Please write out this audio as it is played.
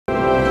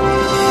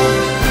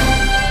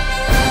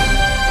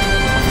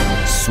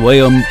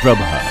Swayam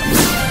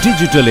Prabha.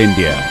 Digital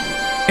India.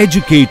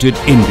 Educated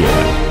India.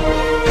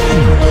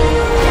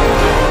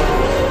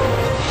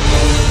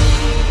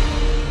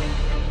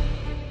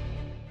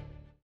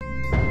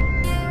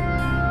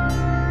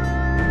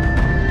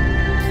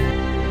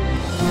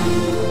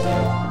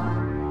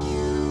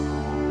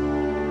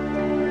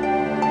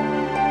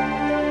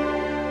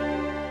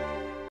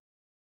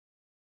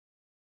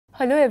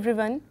 Hello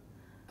everyone,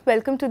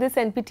 welcome to this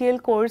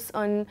NPTEL course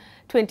on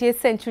 20th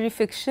century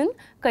fiction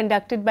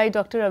conducted by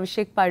Dr.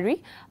 Abhishek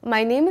Pari.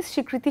 My name is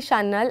Shikriti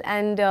Shannal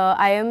and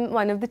I am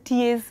one of the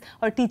TAs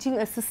or teaching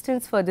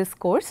assistants for this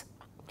course.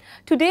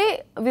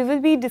 Today we will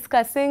be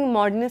discussing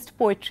modernist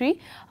poetry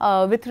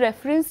with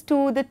reference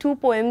to the two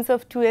poems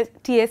of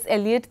T.S.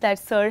 Eliot that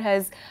Sir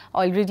has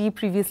already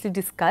previously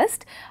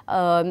discussed,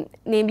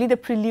 namely the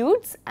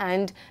Preludes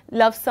and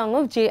Love Song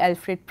of J.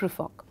 Alfred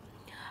Prufrock.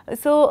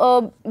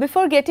 So,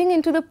 before getting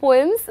into the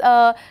poems,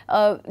 I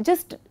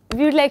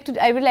would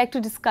like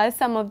to discuss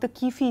some of the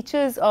key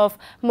features of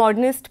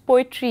modernist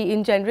poetry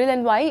in general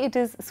and why it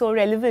is so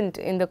relevant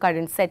in the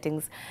current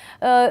settings.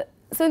 So,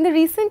 in the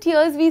recent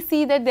years, we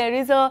see that there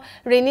is a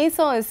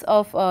renaissance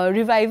of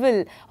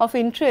revival of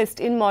interest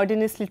in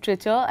modernist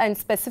literature and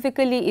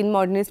specifically in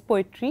modernist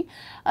poetry.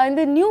 And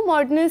the new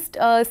modernist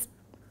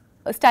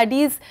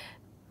studies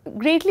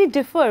greatly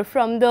differ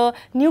from the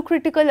new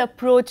critical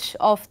approach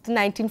of the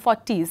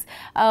 1940s.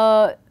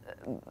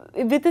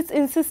 With its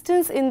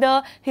insistence in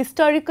the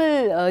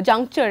historical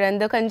juncture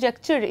and the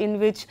conjecture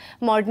in which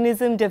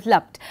modernism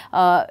developed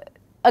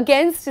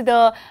against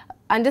the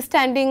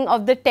understanding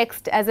of the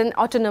text as an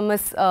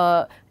autonomous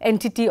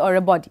entity or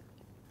a body.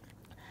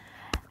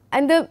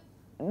 And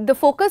the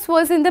focus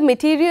was in the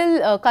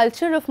material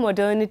culture of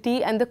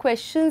modernity, and the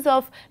questions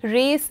of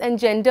race and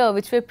gender,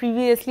 which were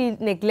previously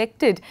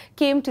neglected,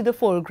 came to the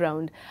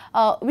foreground.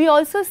 We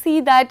also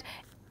see that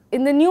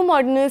in the new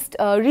modernist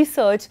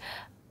research,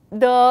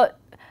 the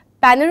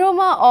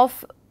panorama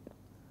of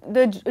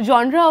the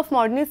genre of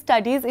modernist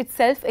studies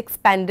itself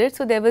expanded.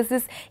 So, there was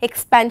this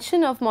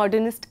expansion of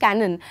modernist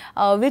canon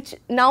which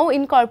now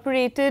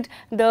incorporated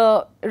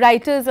the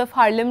writers of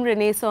Harlem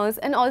Renaissance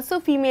and also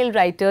female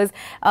writers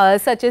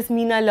such as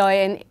Mina Loy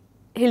and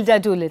Hilda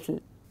Doolittle.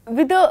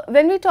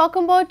 When we talk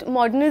about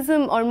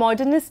modernism or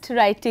modernist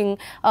writing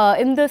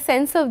in the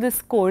sense of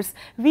this course,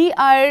 we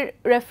are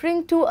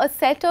referring to a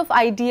set of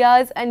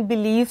ideas and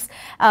beliefs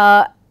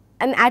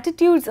and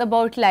attitudes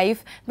about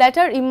life that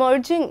are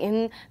emerging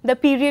in the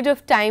period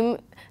of time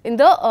in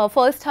the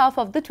first half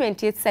of the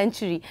 20th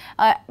century.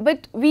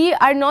 But we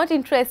are not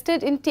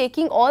interested in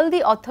taking all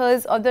the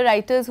authors or the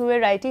writers who were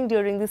writing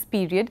during this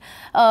period,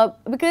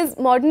 because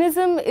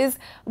modernism is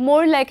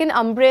more like an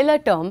umbrella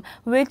term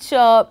which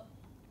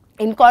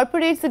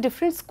incorporates the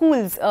different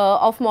schools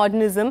of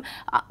modernism,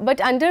 but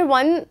under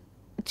one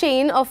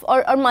chain of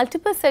or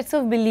multiple sets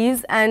of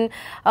beliefs and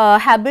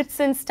habits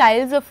and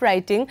styles of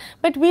writing,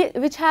 but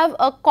which have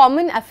a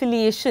common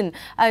affiliation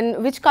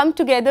and which come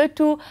together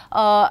to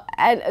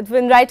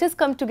when writers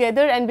come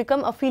together and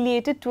become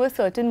affiliated to a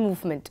certain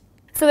movement.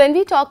 So, when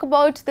we talk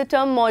about the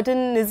term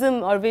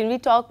modernism or when we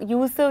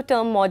use the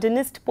term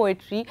modernist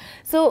poetry,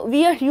 so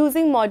we are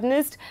using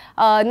modernist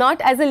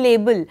not as a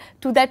label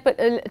to that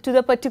to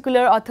the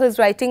particular authors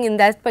writing in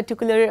that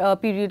particular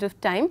period of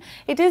time.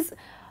 It is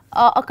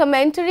a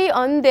commentary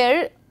on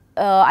their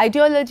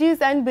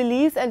ideologies and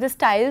beliefs and the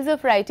styles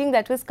of writing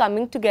that was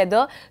coming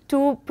together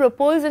to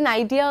propose an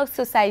idea of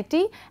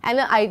society and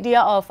an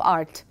idea of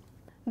art.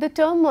 The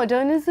term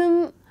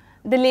modernism,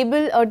 the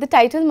label or the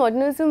title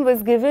modernism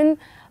was given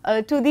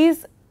to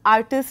these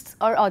artists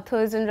or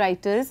authors and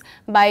writers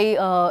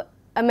by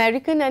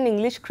American and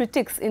English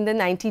critics in the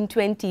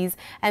 1920s,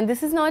 and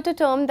this is not a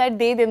term that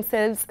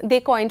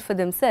they coined for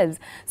themselves.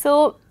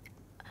 So,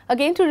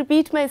 again, to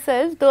repeat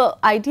myself, the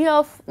idea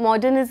of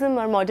modernism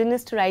or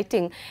modernist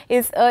writing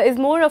is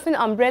more of an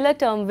umbrella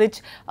term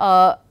which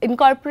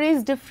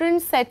incorporates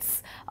different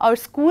sets or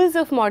schools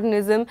of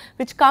modernism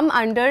which come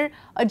under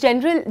a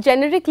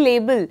generic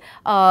label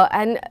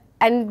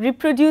and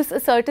reproduce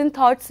certain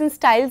thoughts and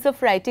styles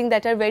of writing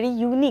that are very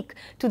unique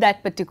to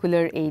that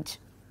particular age.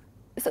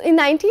 So, in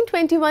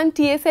 1921,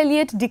 T.S.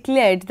 Eliot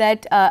declared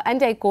that,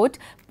 and I quote,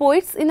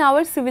 "Poets in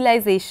our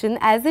civilization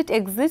as it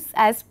exists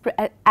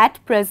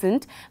at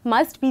present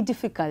must be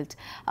difficult,"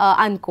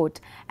 unquote.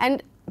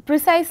 And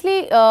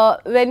precisely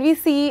when we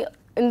see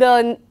in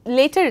the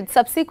later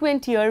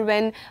subsequent year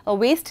when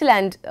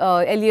Wasteland,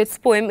 Eliot's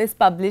poem, is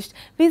published,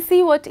 we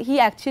see what he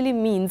actually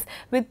means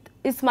with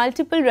its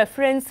multiple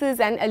references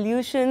and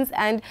allusions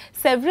and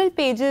several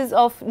pages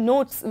of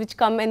notes which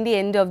come in the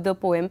end of the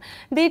poem.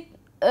 They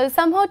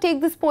somehow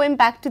take this poem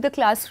back to the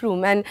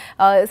classroom and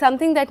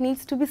something that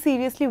needs to be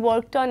seriously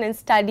worked on and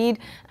studied,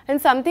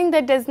 and something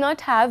that does not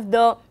have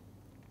the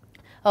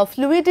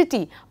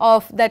fluidity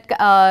of that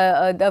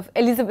the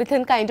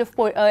Elizabethan kind of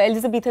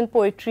Elizabethan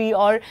poetry,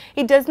 or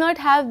it does not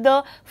have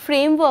the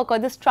framework or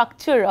the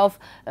structure of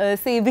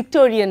say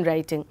Victorian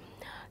writing.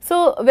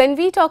 So, when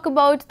we talk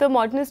about the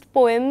modernist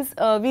poems,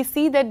 we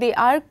see that they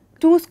are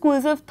two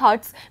schools of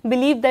thoughts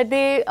believe that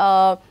they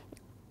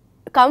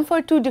come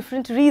for two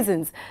different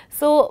reasons.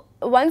 So,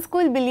 one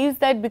school believes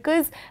that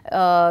because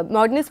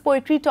modernist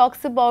poetry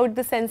talks about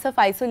the sense of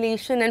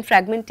isolation and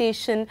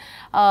fragmentation,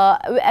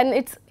 and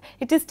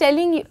it is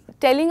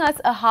telling us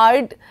a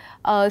hard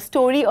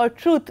story or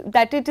truth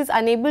that it is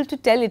unable to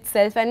tell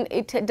itself, and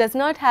it does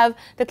not have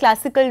the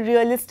classical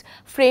realist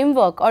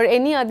framework or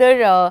any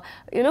other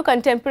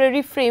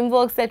contemporary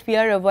frameworks that we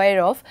are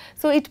aware of.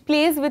 So, it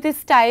plays with its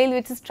style,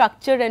 with its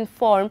structure and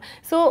form.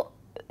 So,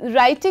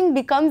 writing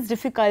becomes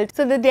difficult.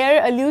 So, that there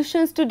are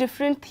allusions to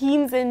different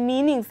themes and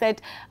meanings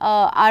that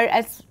are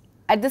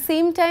at the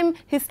same time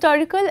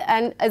historical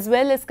and as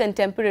well as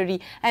contemporary,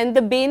 and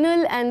the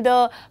banal and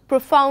the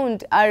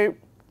profound are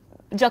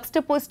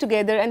juxtaposed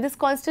together, and this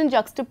constant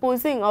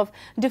juxtaposing of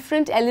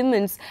different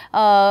elements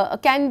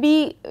can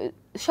be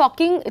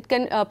shocking. It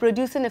can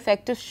produce an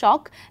effect of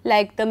shock,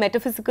 like the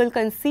metaphysical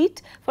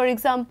conceit, for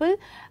example.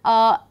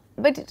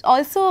 But it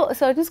also a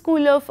certain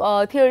school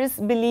of theorists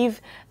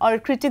believe, or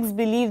critics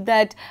believe,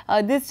 that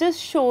this just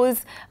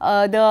shows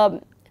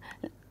the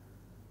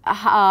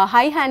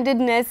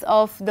high-handedness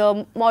of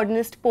the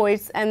modernist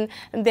poets and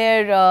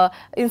their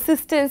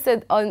insistence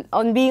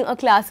on being a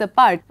class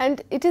apart.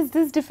 And it is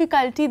this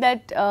difficulty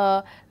that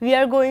we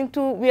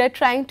are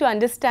trying to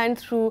understand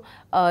through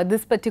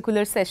this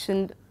particular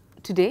session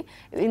today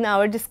in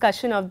our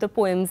discussion of the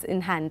poems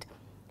in hand.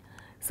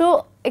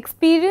 So,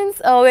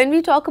 experience, when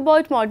we talk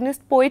about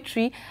modernist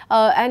poetry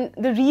and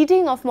the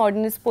reading of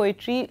modernist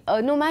poetry,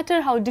 no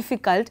matter how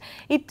difficult,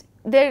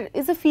 there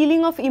is a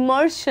feeling of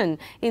immersion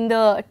in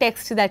the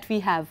text that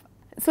we have.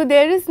 So,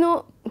 there is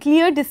no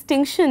clear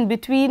distinction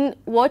between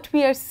what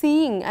we are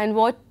seeing and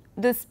what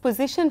this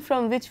position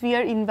from which we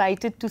are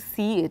invited to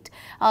see it.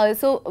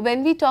 So,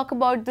 when we talk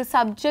about the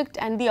subject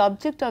and the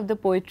object of the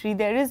poetry,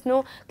 there is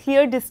no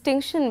clear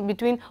distinction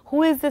between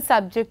who is the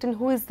subject and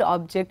who is the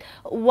object,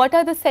 what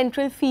are the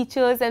central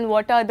features and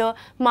what are the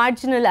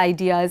marginal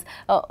ideas,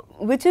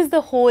 which is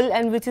the whole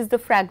and which is the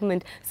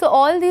fragment. So,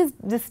 all these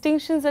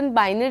distinctions and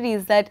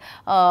binaries that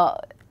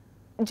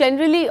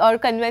generally or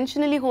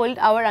conventionally hold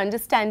our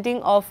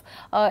understanding of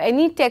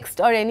any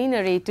text or any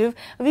narrative,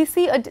 we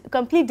see a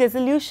complete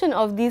dissolution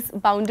of these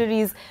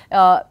boundaries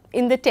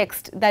in the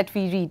text that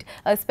we read,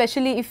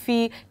 especially if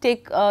we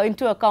take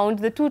into account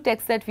the two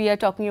texts that we are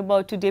talking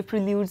about today,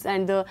 Preludes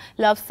and the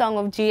Love Song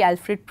of J.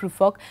 Alfred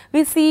Prufrock.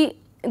 We see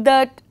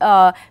that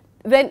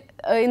when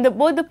in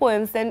both the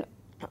poems, then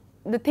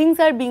the things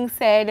are being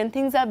said and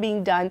things are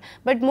being done,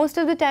 but most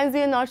of the times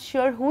we are not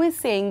sure who is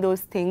saying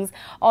those things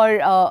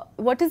or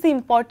what is the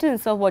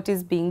importance of what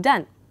is being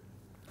done.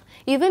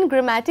 Even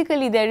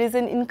grammatically, there is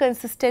an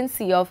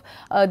inconsistency of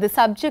the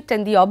subject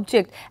and the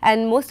object,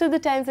 and most of the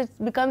times it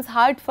becomes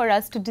hard for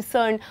us to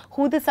discern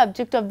who the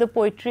subject of the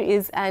poetry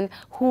is and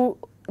who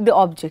the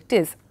object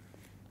is.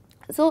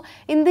 So,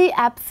 in the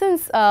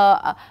absence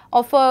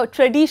of a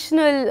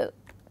traditional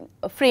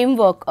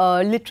framework,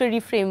 literary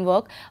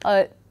framework,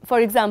 for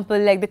example,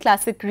 like the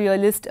classic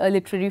realist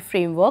literary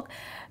framework,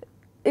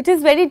 it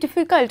is very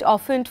difficult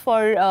often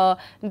for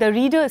the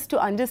readers to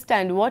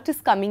understand what is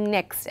coming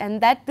next,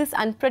 and that this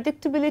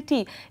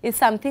unpredictability is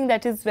something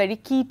that is very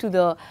key to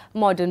the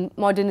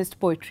modernist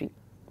poetry.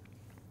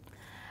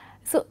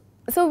 So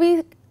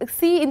we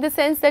see in the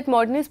sense that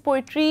modernist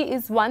poetry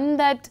is one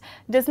that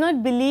does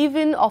not believe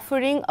in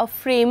offering a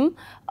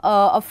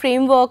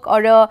framework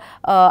or a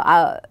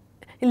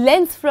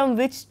lens from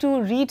which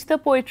to read the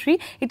poetry.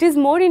 It is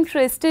more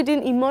interested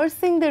in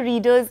immersing the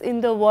readers in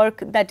the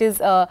work that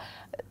is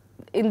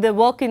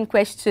in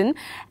question,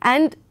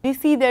 and we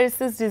see there is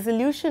this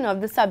dissolution of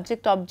the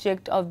subject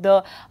object, of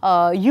the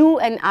you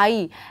and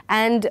I,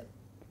 and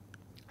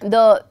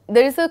there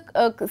is a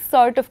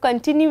sort of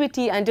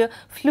continuity and a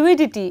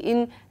fluidity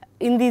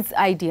in these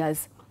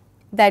ideas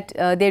that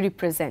they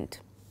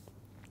represent.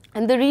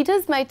 And the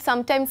readers might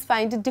sometimes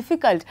find it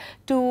difficult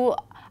to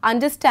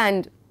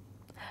understand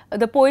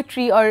the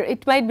poetry, or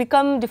it might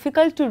become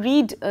difficult to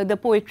read the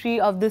poetry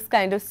of this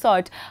kind of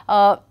sort,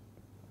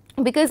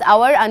 because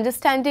our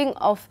understanding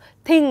of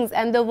things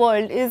and the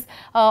world is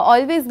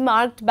always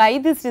marked by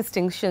these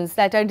distinctions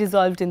that are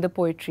dissolved in the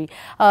poetry.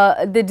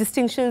 The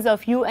distinctions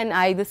of you and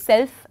I, the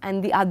self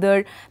and the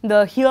other,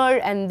 the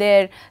here and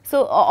there.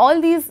 So,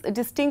 all these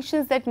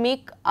distinctions that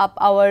make up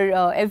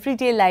our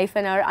everyday life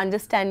and our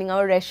understanding,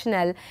 our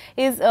rationale,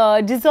 is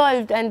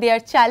dissolved, and they are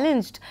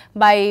challenged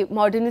by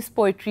modernist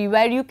poetry,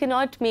 where you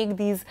cannot make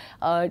these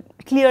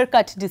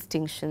clear-cut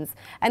distinctions,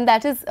 and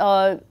that is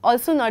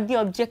also not the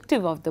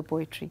objective of the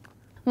poetry.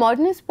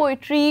 Modernist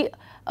poetry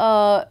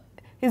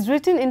is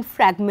written in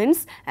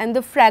fragments, and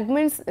the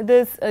fragments,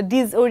 this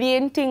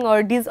disorienting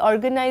or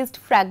disorganized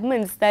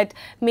fragments that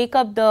make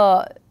up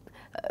the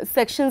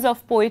sections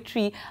of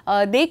poetry,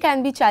 they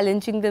can be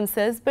challenging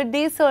themselves, but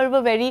they serve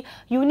a very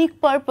unique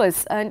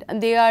purpose, and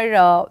they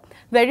are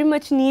very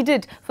much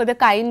needed for the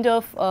kind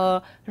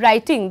of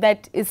writing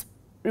that is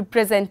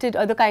represented,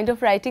 or the kind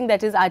of writing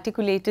that is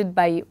articulated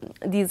by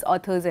these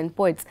authors and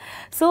poets.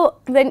 So,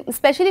 when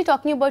especially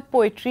talking about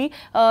poetry,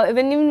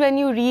 when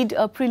you read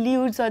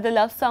Preludes or the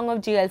Love Song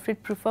of J.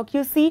 Alfred Prufrock,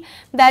 you see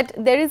that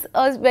there is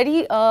a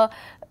very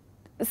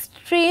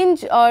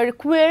strange or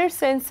queer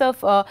sense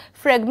of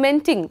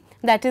fragmenting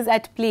that is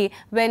at play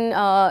when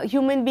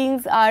human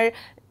beings are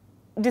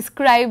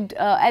described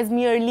as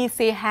merely,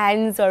 say,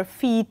 hands or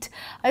feet.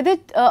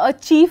 A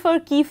chief or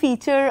key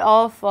feature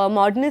of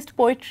modernist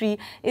poetry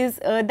is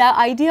the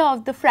idea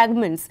of the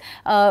fragments,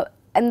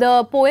 and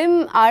the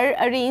poem are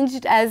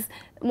arranged as,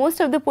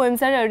 most of the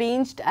poems are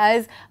arranged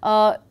as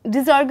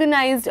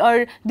disorganized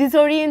or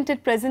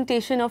disoriented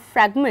presentation of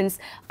fragments.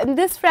 And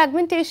this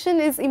fragmentation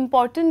is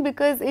important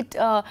because it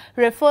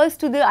refers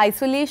to the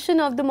isolation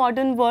of the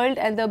modern world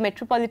and the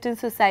metropolitan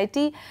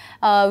society,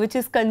 which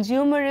is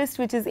consumerist,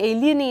 which is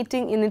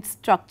alienating in its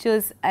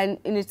structures and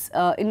in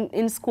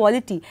its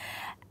quality.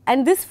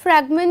 And this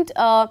fragment,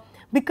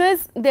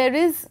 because there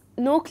is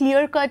no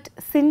clear-cut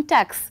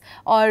syntax,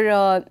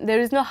 or there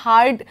is no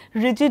hard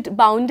rigid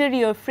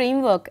boundary or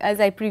framework, as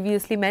I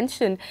previously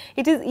mentioned,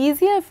 it is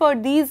easier for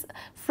these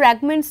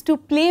fragments to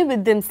play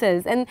with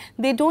themselves, and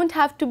they do not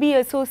have to be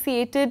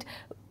associated,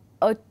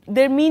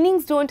 their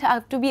meanings do not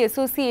have to be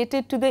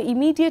associated to the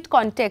immediate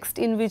context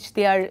in which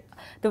they are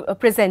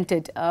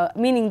presented,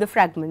 meaning the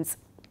fragments.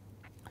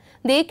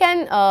 They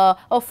can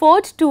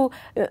afford to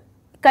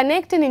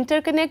connect and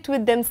interconnect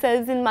with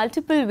themselves in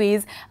multiple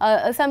ways,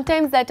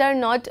 sometimes that are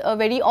not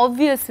very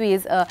obvious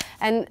ways,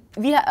 and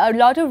a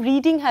lot of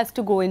reading has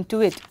to go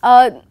into it.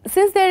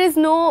 Since there is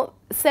no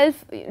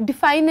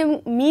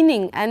self-defined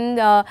meaning, and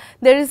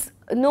there is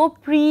no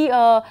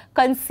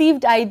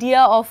preconceived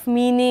idea of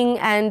meaning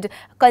and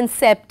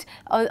concept,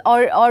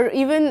 or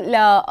even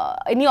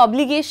any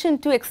obligation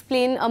to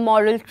explain a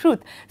moral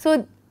truth.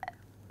 So,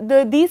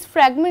 these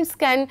fragments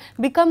can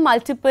become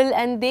multiple,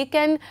 and they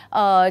can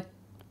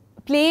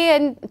play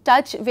and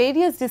touch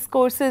various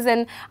discourses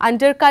and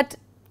undercut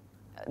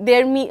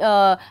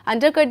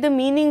the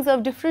meanings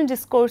of different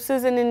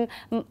discourses, and in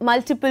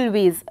multiple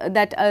ways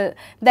that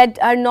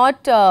are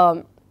not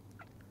a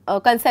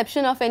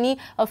conception of any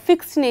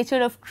fixed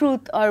nature of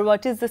truth, or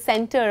what is the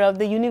center of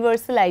the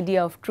universal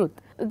idea of truth.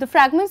 The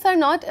fragments are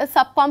not a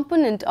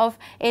subcomponent of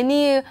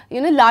any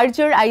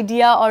larger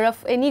idea or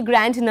of any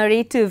grand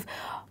narrative,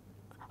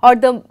 or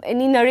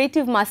any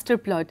narrative master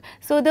plot.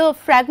 So, the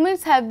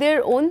fragments have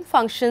their own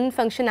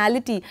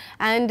functionality,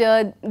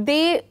 and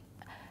they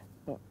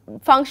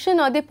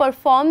function, or they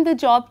perform the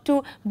job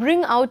to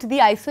bring out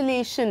the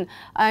isolation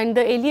and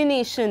the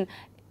alienation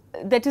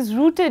that is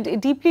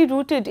deeply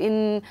rooted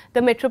in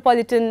the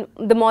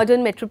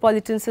modern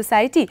metropolitan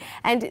society,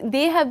 and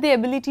they have the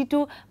ability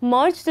to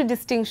merge the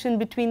distinction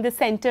between the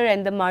center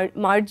and the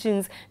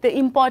margins, the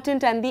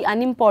important and the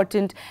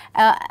unimportant,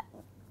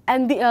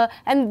 and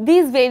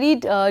these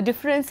varied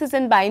differences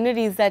and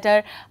binaries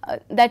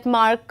that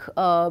mark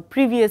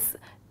previous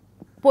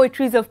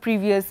poetries of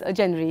previous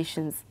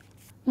generations.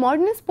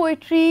 Modernist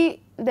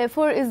poetry,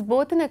 therefore, is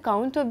both an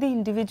account of the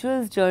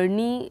individual's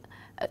journey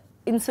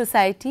in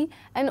society,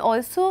 and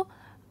also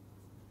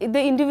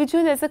the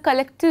individual as a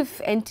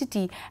collective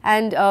entity,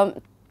 and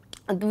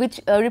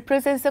which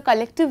represents the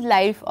collective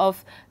life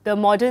of the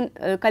modern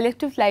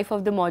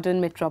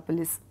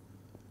metropolis.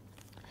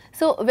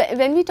 So,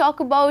 when we talk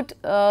about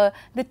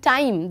the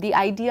time, the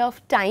idea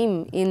of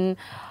time in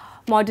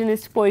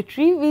modernist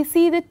poetry, we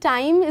see that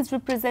time is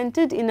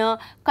represented in a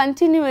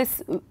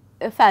continuous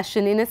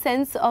fashion, in a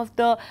sense of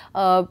the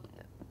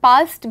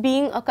past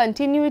being a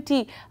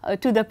continuity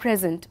to the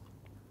present.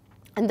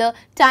 And the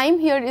time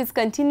here is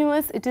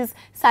continuous, it is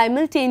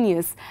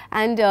simultaneous,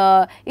 and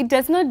it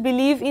does not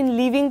believe in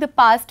leaving the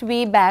past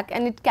way back,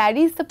 and it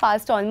carries the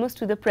past almost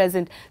to the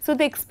present. So,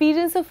 the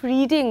experience of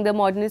reading the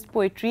modernist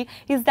poetry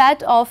is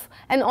that of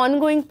an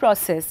ongoing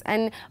process,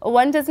 and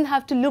one does not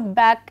have to look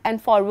back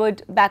and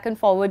forward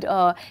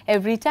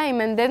every time,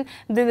 and then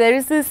there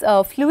is this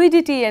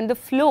fluidity and the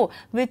flow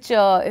which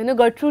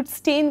Gertrude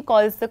Stein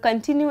calls the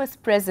continuous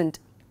present.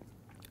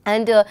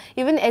 And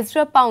even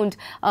Ezra Pound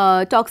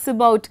talks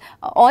about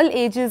all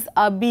ages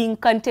being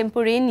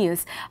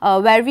contemporaneous,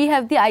 where we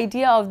have the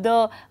idea of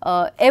the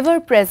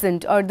ever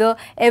present, or the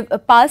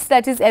past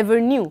that is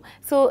ever new.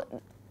 So,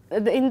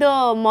 in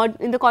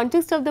the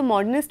context of the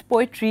modernist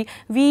poetry,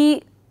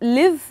 we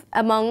live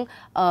among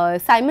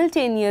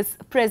simultaneous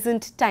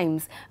present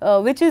times,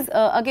 which is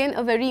again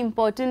a very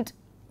important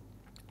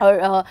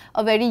or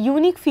a very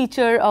unique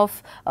feature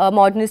of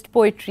modernist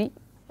poetry.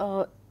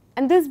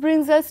 And this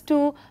brings us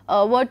to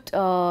what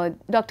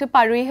Dr.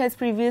 Parve has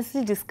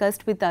previously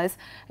discussed with us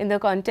in the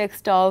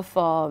context of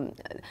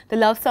the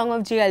love song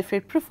of J.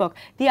 Alfred Prufrock,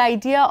 the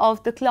idea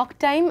of the clock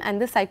time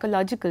and the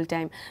psychological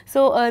time.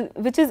 So,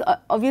 which is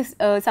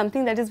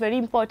something that is very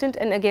important,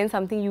 and again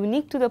something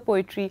unique to the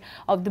poetry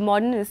of the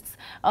modernists,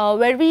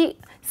 where we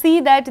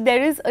see that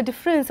there is a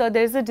difference, or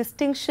there is a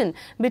distinction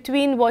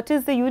between what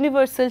is the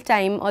universal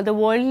time or the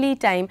worldly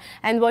time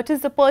and what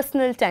is the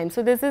personal time.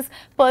 So, this is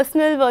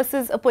personal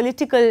versus a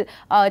political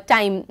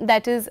time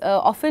that is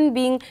often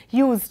being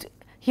used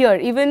here,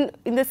 even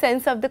in the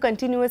sense of the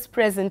continuous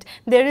present,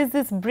 there is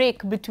this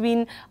break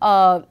between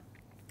the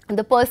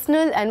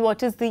personal and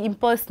what is the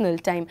impersonal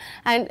time.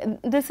 And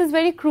this is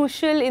very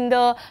crucial in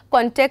the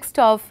context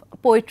of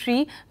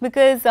poetry,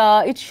 because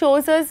it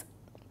shows us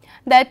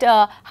that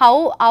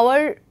how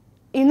our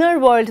inner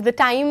world, the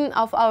time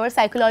of our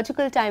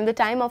psychological time, the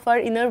time of our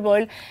inner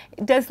world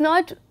does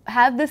not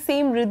have the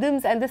same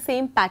rhythms and the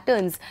same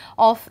patterns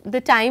of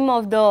the time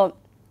of the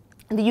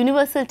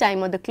universal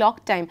time or the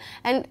clock time,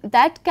 and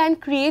that can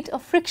create a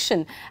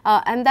friction,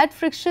 and that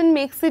friction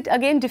makes it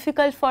again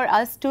difficult for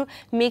us to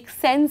make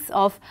sense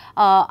of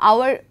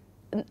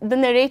the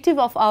narrative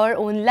of our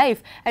own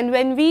life. And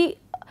when we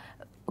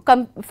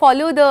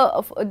follow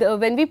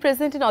when we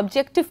present an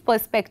objective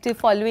perspective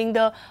following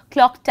the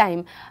clock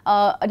time,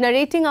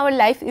 narrating our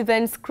life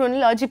events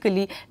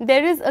chronologically,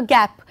 there is a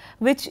gap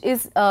which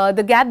is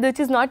the gap which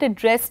is not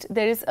addressed.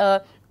 There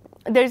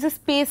is a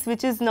space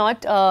which is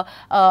not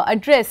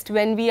addressed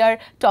when we are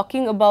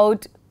talking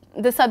about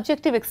the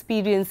subjective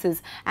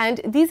experiences, and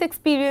these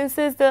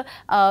experiences, the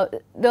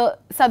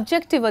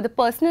subjective or the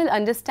personal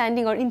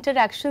understanding or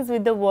interactions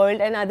with the world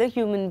and other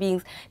human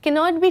beings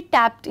cannot be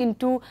tapped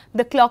into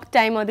the clock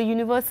time or the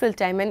universal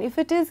time, and if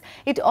it is,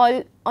 it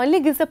only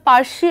gives a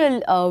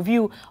partial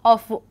view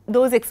of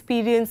those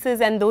experiences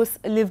and those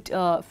lived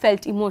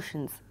felt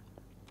emotions.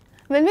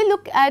 When we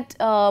look at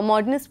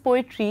modernist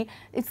poetry,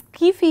 its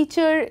key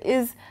feature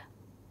is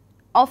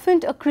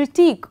often a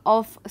critique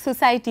of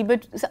society,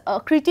 but a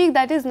critique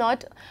that is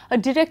not a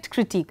direct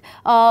critique.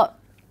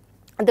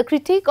 The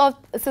critique of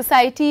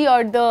society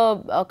or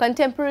the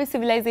contemporary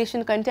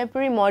civilization,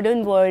 contemporary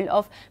modern world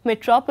of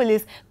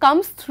metropolis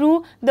comes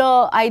through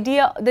the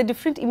idea, the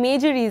different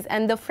imageries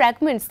and the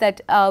fragments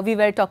that we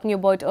were talking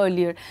about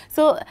earlier.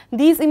 So,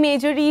 these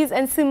imageries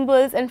and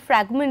symbols and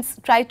fragments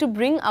try to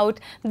bring out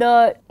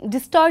the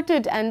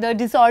distorted and the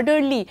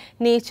disorderly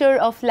nature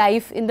of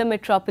life in the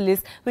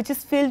metropolis, which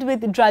is filled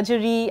with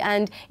drudgery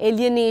and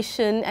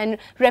alienation and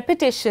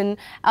repetition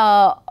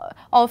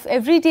of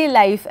everyday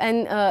life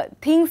and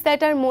things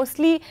that are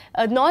mostly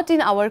not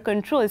in our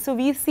control. So,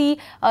 we see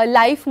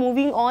life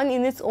moving on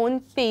in its own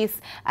pace,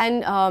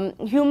 and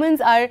humans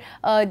are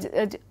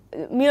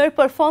mere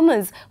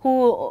performers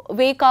who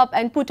wake up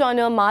and put on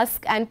a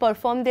mask and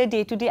perform their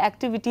day-to-day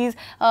activities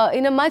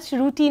in a much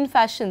routine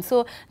fashion.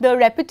 So, the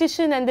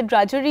repetition and the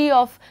drudgery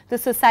of the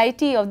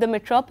society of the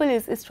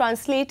metropolis is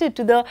translated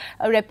to the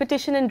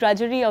repetition and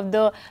drudgery of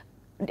the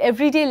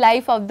everyday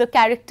life of the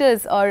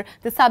characters or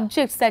the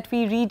subjects that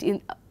we read in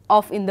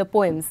the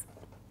poems.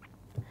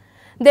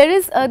 There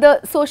is the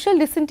social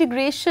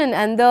disintegration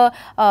and the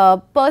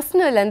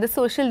personal and the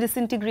social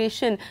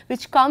disintegration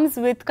which comes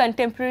with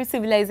contemporary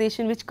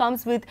civilization, which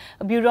comes with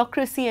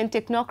bureaucracy and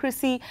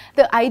technocracy.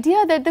 The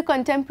idea that the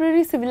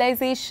contemporary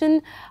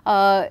civilization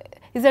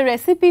is a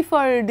recipe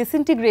for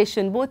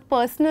disintegration, both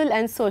personal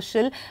and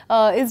social,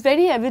 is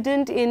very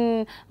evident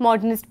in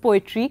modernist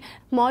poetry.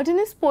 In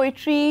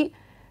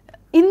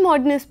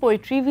modernist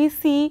poetry, we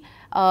see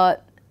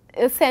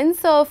a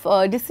sense of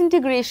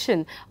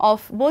disintegration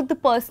of both the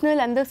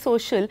personal and the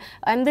social,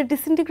 and the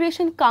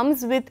disintegration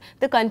comes with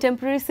the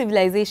contemporary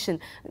civilization.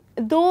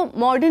 Though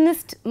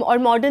modernist or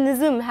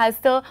modernism has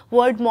the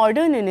word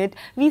modern in it,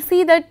 we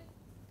see that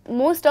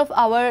most of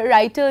our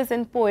writers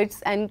and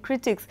poets and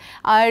critics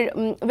are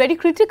very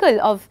critical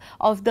of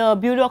the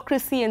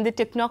bureaucracy and the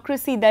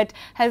technocracy that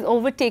has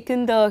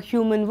overtaken the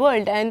human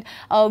world, and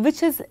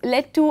which has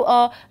led to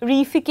a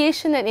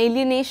reification and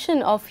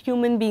alienation of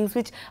human beings,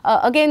 which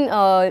again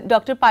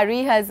Dr.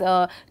 Parry has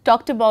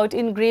talked about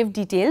in grave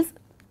details.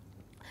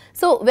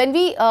 So, when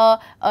we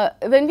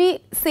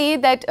say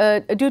that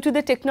due to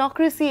the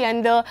technocracy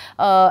and the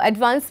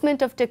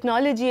advancement of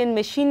technology and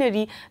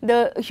machinery,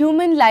 the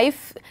human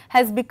life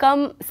has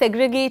become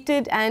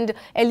segregated and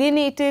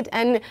alienated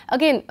and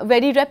again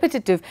very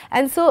repetitive.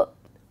 And so,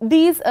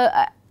 these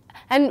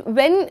and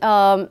when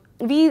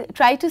we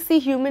try to see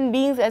human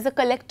beings as a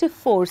collective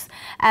force,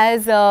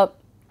 as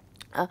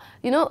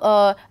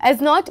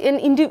as not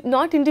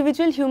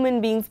individual human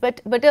beings,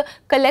 but a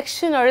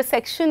collection or a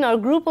section or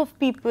group of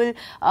people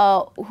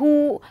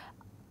who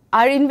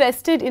are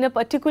invested in a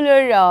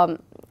particular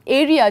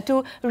area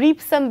to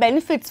reap some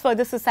benefits for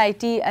the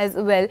society as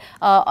well,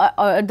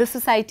 or the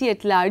society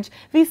at large,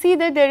 we see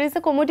that there is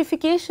a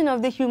commodification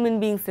of the human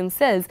beings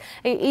themselves.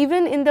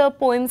 Even in the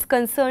poems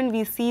concerned,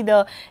 we see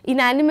the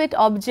inanimate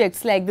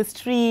objects like the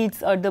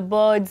streets or the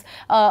birds,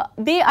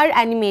 they are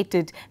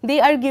animated, they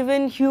are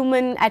given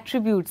human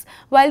attributes,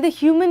 while the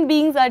human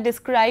beings are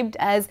described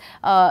as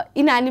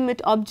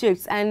inanimate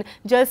objects, and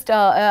just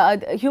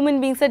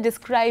human beings are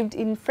described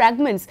in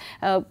fragments,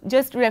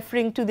 just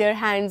referring to their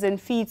hands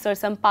and feet or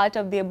some part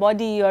of their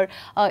body or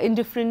in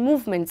different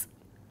movements.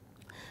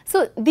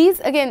 So,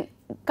 these again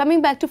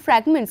coming back to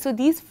fragments. So,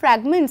 these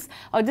fragments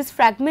or this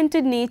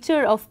fragmented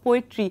nature of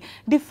poetry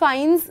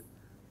defines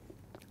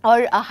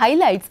or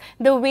highlights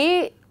the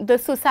way the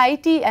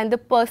society and the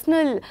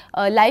personal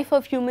life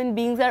of human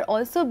beings are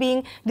also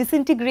being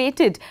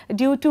disintegrated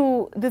due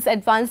to this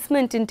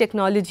advancement in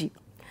technology.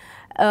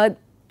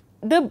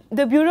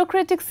 the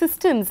bureaucratic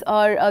systems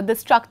or the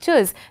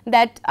structures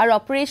that are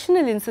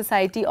operational in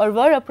society or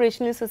were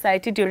operational in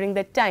society during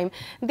that time,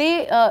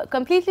 they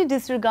completely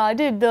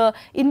disregarded the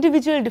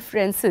individual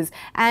differences,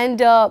 and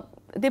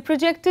they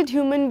projected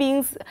human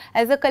beings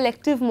as a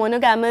collective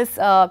monogamous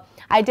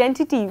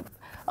identity,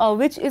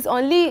 which is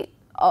only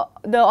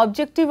the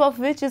objective of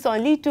which is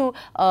only to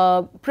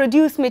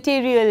produce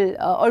material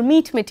or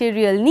meet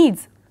material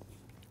needs,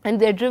 and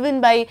they are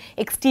driven by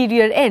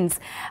exterior ends.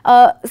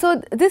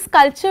 So, this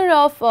culture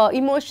of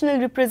emotional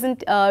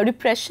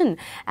repression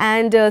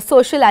and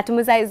social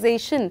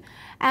atomization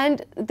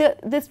and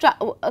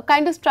the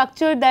kind of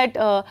structure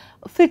that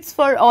fits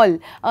for all,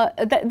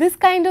 this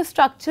kind of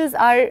structures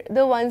are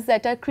the ones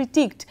that are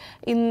critiqued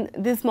in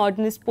this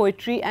modernist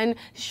poetry, and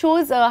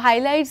shows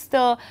highlights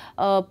the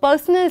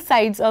personal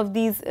sides of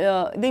these,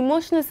 the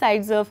emotional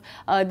sides of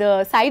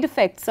the side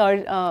effects,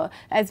 or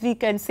as we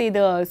can say,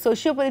 the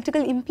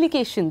socio-political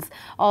implications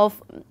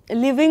of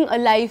living a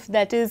life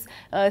that is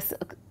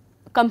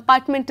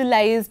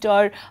compartmentalized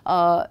or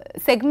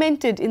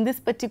segmented in this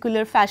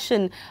particular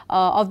fashion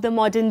of the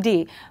modern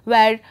day,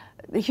 where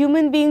the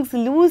human beings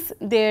lose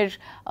their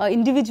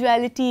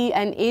individuality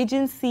and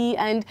agency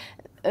and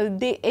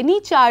any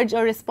charge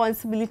or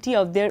responsibility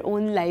of their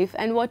own life.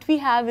 And what we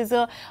have is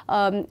a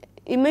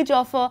image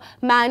of a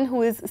man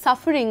who is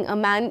suffering, a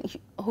man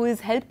who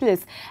is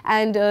helpless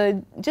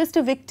and just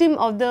a victim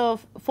of the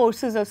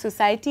forces of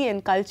society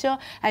and culture,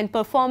 and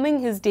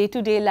performing his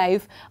day-to-day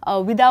life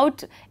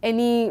without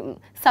any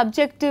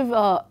subjective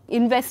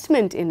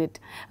investment in it,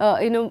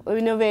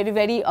 in a very,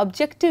 very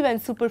objective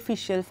and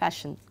superficial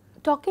fashion.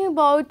 Talking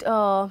about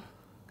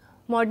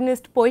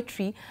modernist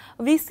poetry,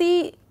 we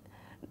see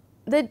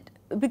that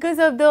because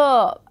of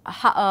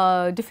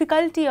the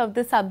difficulty of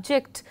the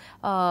subject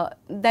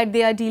that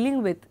they are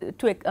dealing with,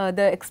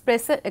 the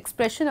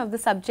expression of the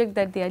subject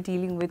that they are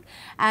dealing with,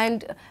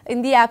 and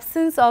in the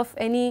absence of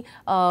any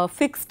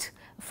fixed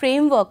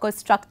framework or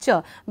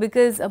structure,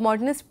 because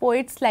modernist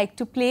poets like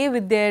to play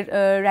with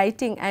their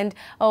writing and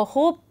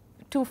hope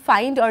to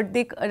find, or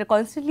they are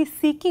constantly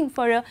seeking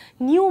for a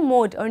new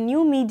mode or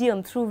new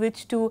medium through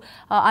which to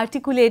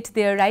articulate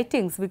their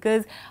writings,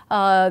 because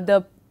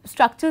the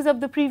structures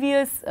of the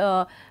previous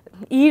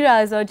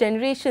eras or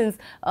generations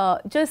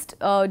just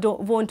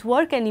won't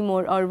work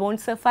anymore or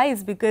won't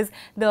suffice, because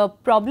the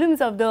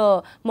problems of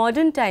the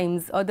modern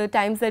times or the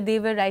times that they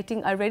were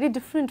writing are very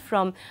different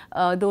from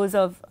those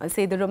of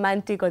say the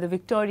Romantic or the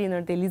Victorian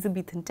or the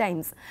Elizabethan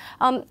times.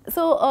 But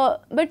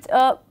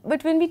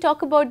when we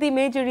talk about the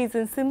imageries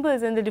and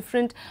symbols and the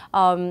different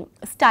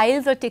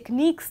styles or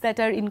techniques that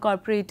are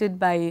incorporated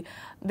by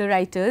the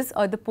writers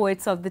or the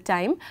poets of the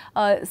time,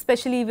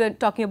 especially we are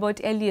talking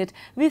about Eliot,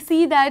 we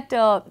see that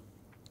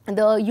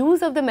the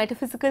use of the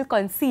metaphysical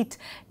conceit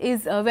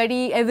is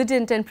very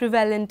evident and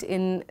prevalent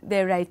in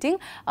their writing.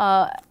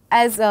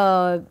 As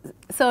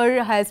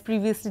Sir has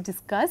previously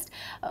discussed,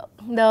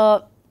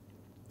 the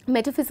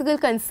metaphysical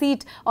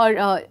conceit,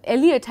 or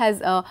Eliot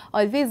has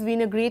always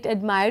been a great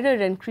admirer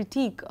and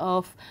critique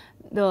of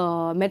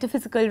the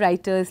metaphysical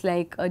writers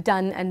like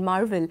Donne and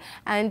Marvell,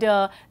 and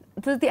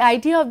so the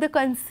idea of the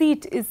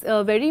conceit is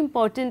very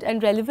important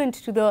and relevant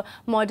to the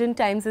modern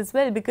times as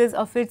well, because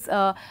of its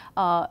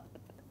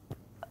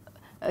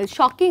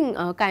shocking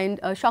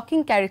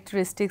shocking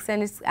characteristics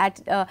and its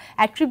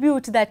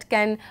attribute that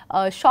can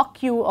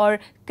shock you or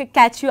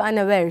catch you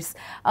unawares.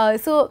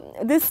 So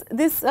this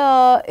is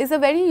a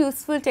very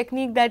useful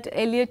technique that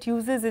Eliot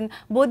uses in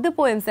both the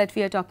poems that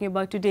we are talking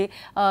about today.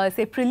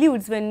 Say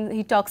Preludes, when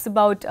he talks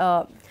about,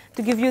 to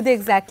give you the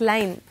exact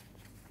line,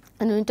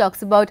 and when he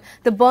talks about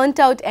the burnt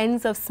out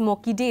ends of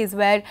smoky days,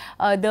 where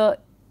the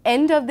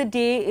end of the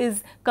day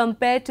is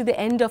compared to the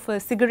end of a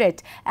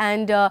cigarette,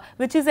 and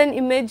which is an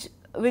image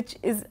which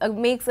is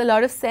makes a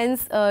lot of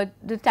sense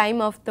the time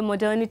of the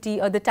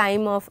modernity, or the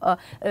time of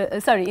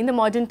in the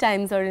modern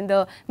times, or in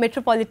the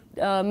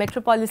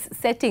metropolis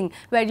setting,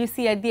 where you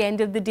see at the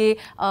end of the day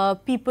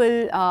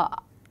people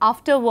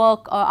after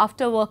work or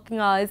after working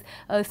hours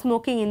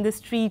smoking in the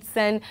streets,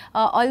 and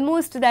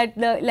almost that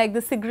like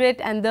the cigarette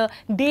and the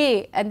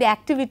day and the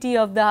activity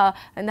of the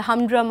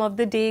humdrum of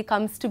the day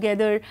comes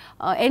together,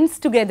 ends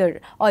together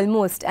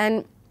almost.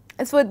 And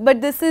so, but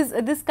this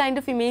kind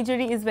of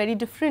imagery is very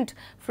different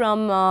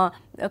from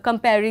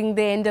comparing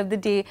the end of the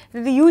day,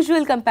 the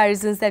usual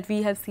comparisons that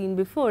we have seen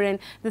before, and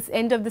this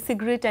end of the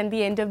cigarette and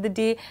the end of the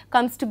day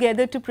comes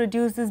together to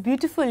produce this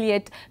beautiful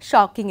yet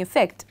shocking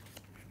effect.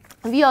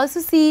 We also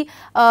see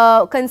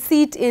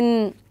conceit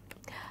in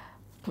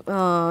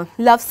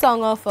Love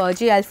Song of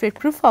J. Alfred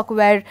Prufrock,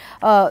 where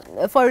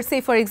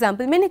for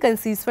example many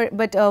conceits,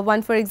 but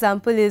one for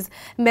example is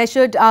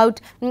measured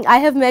out, I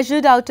have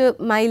measured out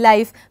my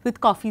life with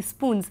coffee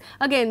spoons.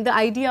 Again, the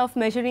idea of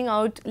measuring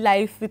out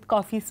life with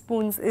coffee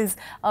spoons is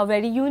a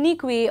very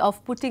unique way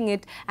of putting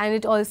it, and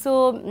it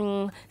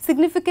also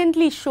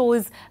significantly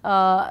shows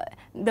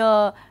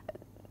the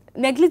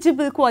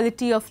negligible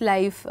quality of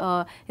life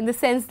in the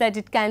sense that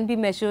it can be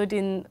measured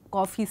in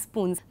coffee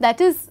spoons.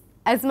 That is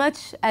as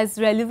much as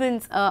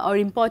relevance or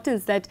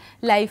importance that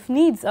life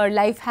needs or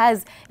life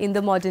has in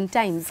the modern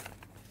times.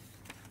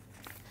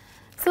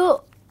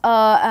 So,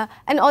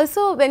 and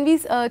also when we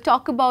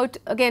talk about,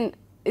 again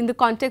in the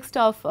context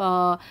of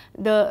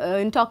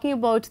in talking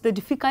about the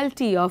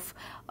difficulty of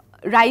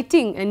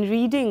writing and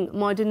reading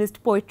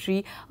modernist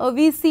poetry,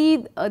 we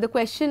see the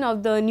question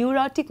of the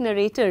neurotic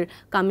narrator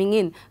coming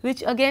in,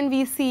 which again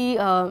we see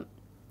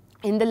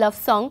in the love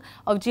song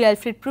of G.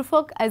 Alfred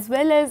Prufrock, as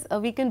well as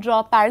we can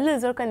draw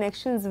parallels or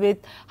connections with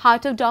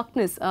Heart of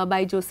Darkness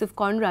by Joseph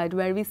Conrad,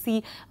 where we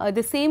see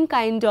the same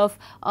kind of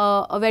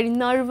a very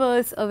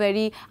nervous, a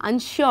very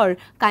unsure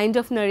kind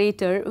of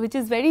narrator, which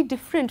is very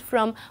different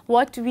from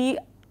what we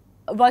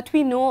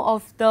know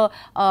of the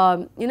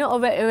a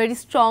very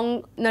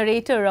strong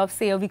narrator of,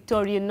 say, a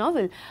Victorian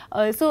novel.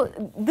 So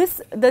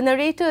the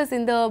narrators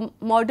in the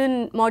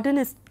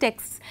modernist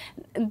texts,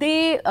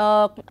 they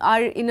are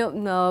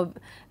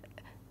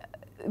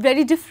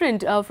very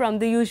different from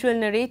the usual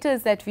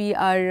narrators that we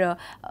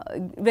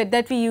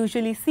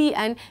usually see,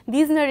 and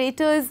these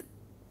narrators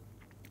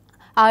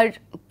are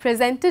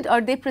presented, or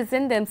they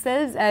present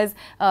themselves as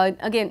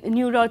again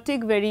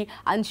neurotic, very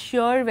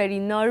unsure, very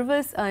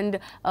nervous, and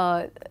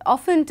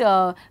often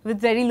with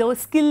very low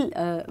skill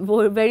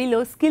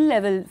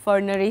level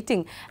for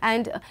narrating,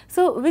 and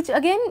so which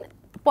again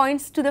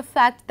points to the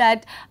fact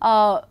that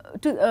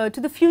to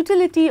the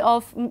futility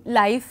of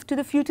life, to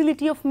the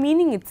futility of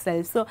meaning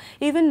itself. So,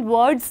 even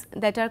words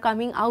that are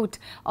coming out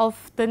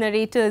of the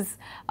narrators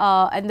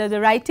and the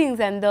writings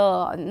and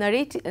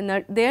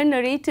their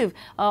narrative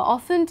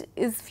often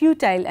is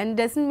futile and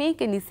does not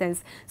make any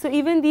sense. So,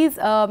 even these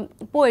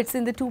poets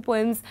in the two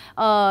poems,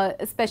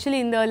 especially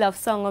in the love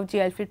song of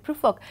G. Alfred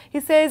Prufrock, he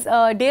says,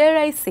 "Dare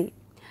I say,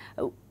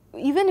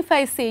 even if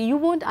I say, you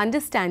won't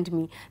understand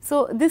me."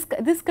 So, this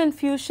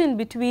confusion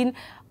between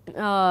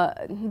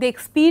the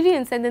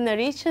experience and the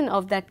narration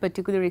of that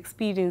particular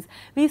experience,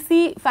 we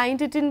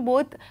find it in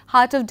both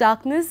Heart of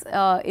Darkness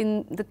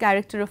in the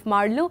character of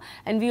Marlowe,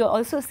 and we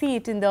also see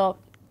it in the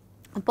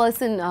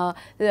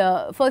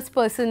first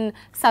person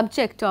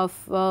subject of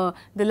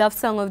the love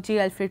song of G.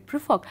 Alfred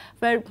Prufrock,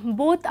 where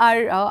both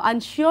are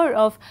unsure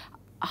of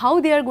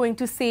how they are going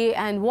to say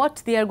and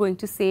what they are going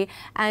to say,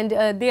 and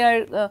they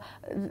are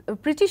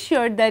pretty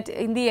sure that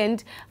in the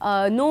end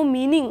no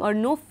meaning or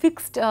no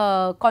fixed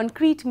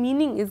concrete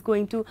meaning is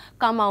going to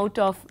come out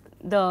of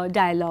the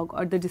dialogue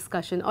or the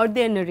discussion or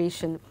their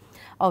narration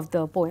of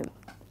the poem.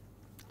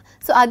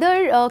 So,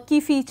 other key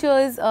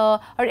features or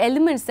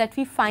elements that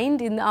we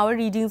find in our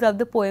readings of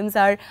the poems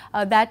are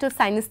that of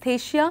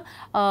synesthesia,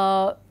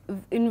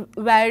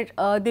 where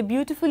they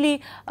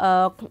beautifully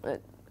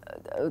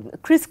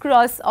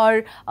crisscross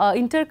or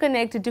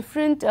interconnect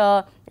different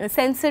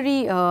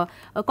sensory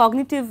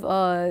cognitive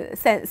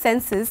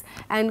senses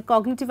and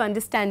cognitive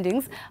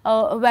understandings,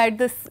 where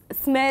the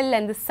smell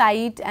and the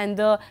sight and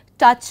the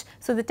touch,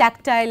 so the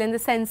tactile and the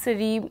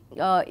sensory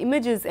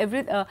images,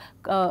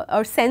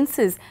 or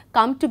senses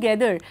come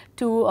together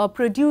to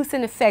produce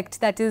an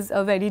effect that is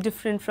very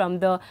different from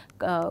the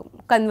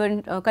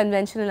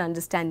conventional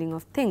understanding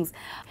of things.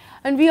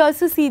 And we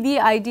also see the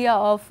idea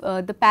of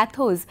the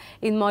pathos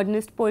in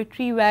modernist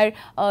poetry, where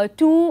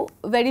two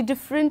very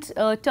different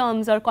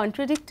terms or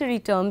contradictory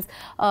terms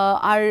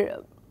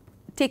are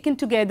taken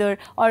together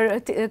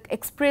or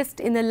expressed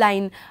in a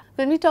line.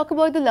 When we talk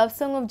about the love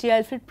song of G.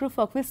 Alfred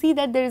Prufrock, we see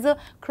that there is a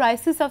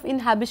crisis of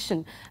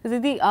inhabition.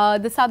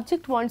 The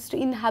subject wants to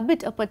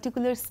inhabit a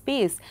particular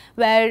space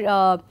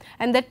where,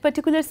 and that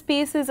particular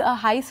space is a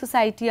high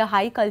society, a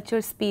high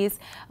culture space,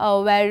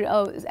 where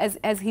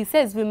as he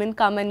says, women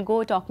come and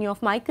go, talking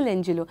of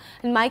Michelangelo.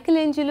 And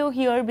Michelangelo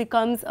here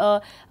becomes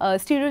a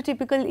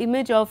stereotypical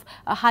image of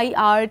high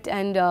art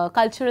and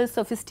cultural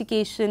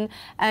sophistication,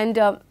 and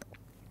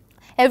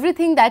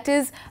everything that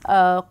is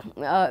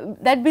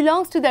that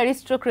belongs to the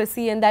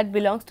aristocracy and that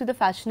belongs to the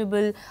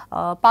fashionable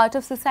part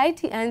of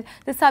society, and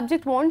the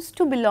subject wants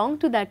to belong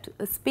to that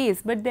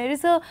space, but there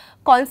is a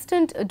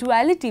constant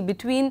duality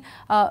between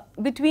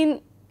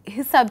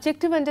his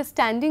subjective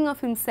understanding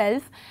of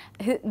himself,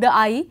 the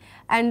I,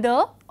 and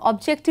the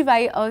objective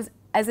I,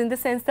 as in the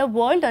sense the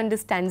world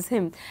understands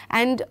him,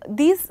 and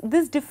this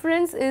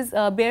difference is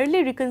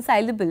barely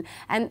reconcilable,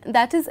 and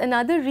that is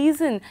another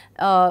reason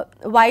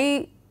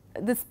why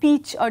the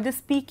speech or the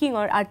speaking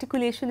or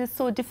articulation is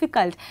so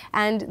difficult,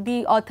 and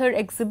the author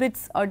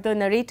exhibits or the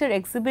narrator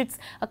exhibits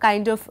a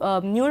kind of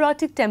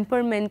neurotic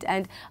temperament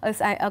and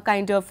a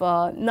kind of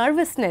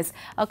nervousness,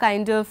 a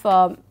kind of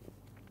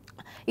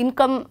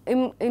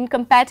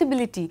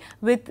incompatibility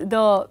with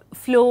the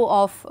flow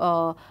of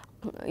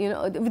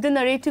with the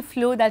narrative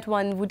flow that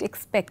one would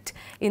expect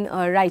in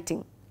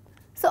writing.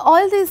 So,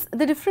 all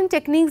the different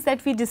techniques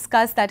that we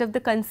discussed, that of the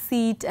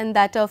conceit and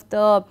that of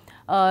the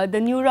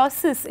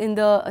neurosis in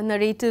the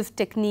narrative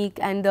technique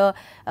and the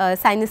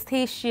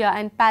synesthesia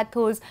and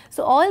pathos.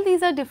 So, all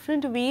these are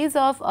different ways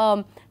of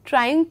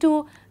trying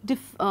to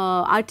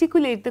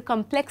articulate the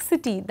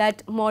complexity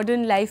that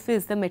modern life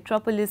is, the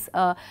metropolis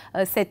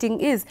setting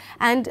is,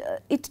 and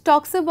it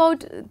talks about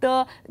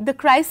the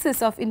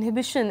crisis of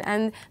inhibition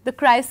and the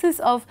crisis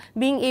of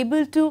being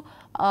able to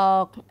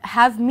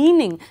have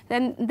meaning.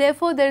 Then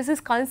therefore, there is this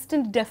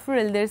constant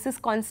deferral, there is this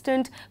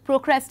constant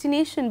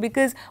procrastination,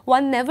 because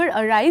one never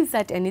arrives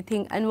at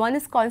anything and one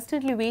is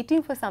constantly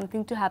waiting for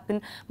something to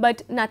happen,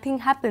 but nothing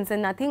happens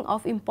and nothing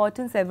of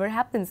importance ever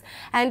happens.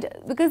 And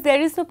because there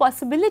is no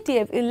possibility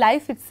of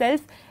life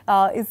itself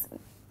is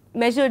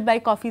measured by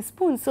coffee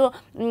spoons. So,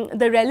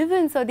 the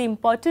relevance or the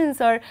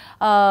importance or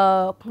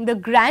the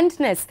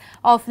grandness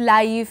of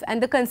life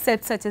and the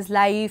concepts such as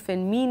life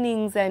and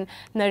meanings and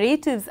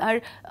narratives are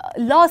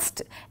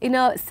lost in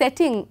a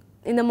setting,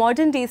 in a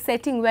modern day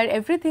setting where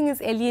everything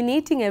is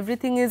alienating,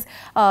 everything is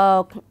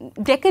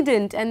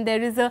decadent, and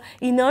there is a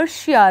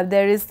inertia,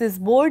 there is this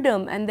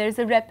boredom, and there is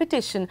a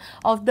repetition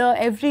of the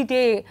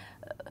everyday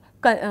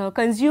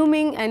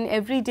consuming and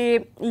every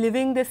day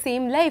living the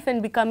same life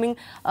and becoming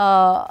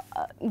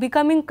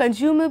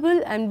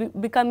consumable and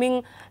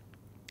becoming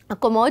a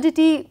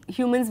commodity,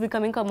 humans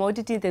becoming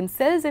commodity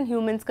themselves and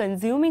humans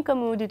consuming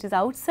commodities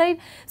outside.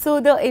 So,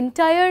 the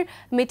entire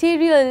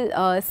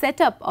material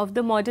setup of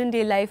the modern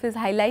day life is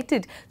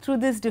highlighted through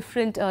these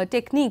different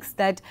techniques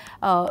that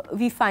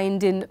we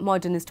find in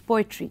modernist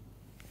poetry.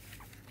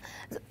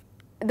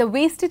 The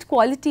wasted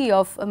quality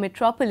of a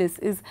metropolis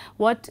is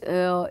what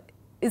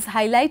is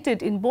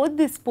highlighted in both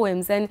these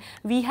poems, and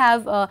we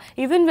have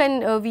even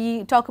when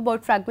we talk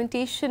about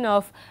fragmentation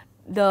of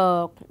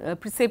the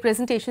say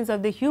presentations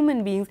of the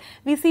human beings,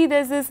 we see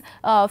there is this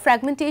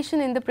fragmentation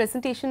in the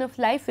presentation of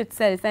life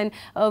itself, and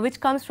which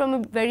comes from a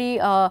very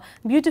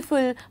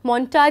beautiful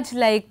montage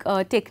like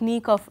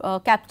technique of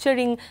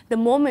capturing the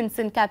moments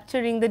and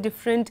capturing the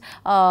different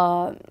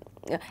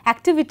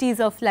activities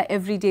of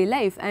everyday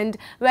life, and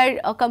where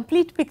a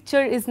complete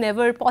picture is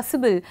never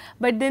possible,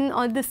 but then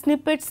on the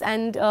snippets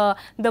and the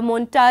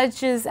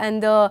montages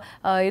and the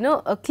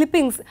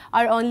clippings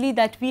are only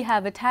that we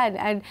have at hand,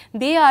 and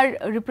they are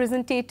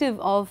representative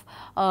of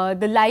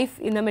the life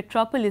in a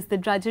metropolis, the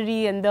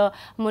drudgery and the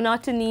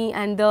monotony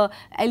and the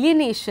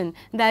alienation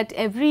that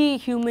every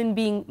human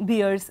being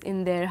bears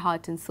in their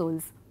heart and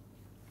souls.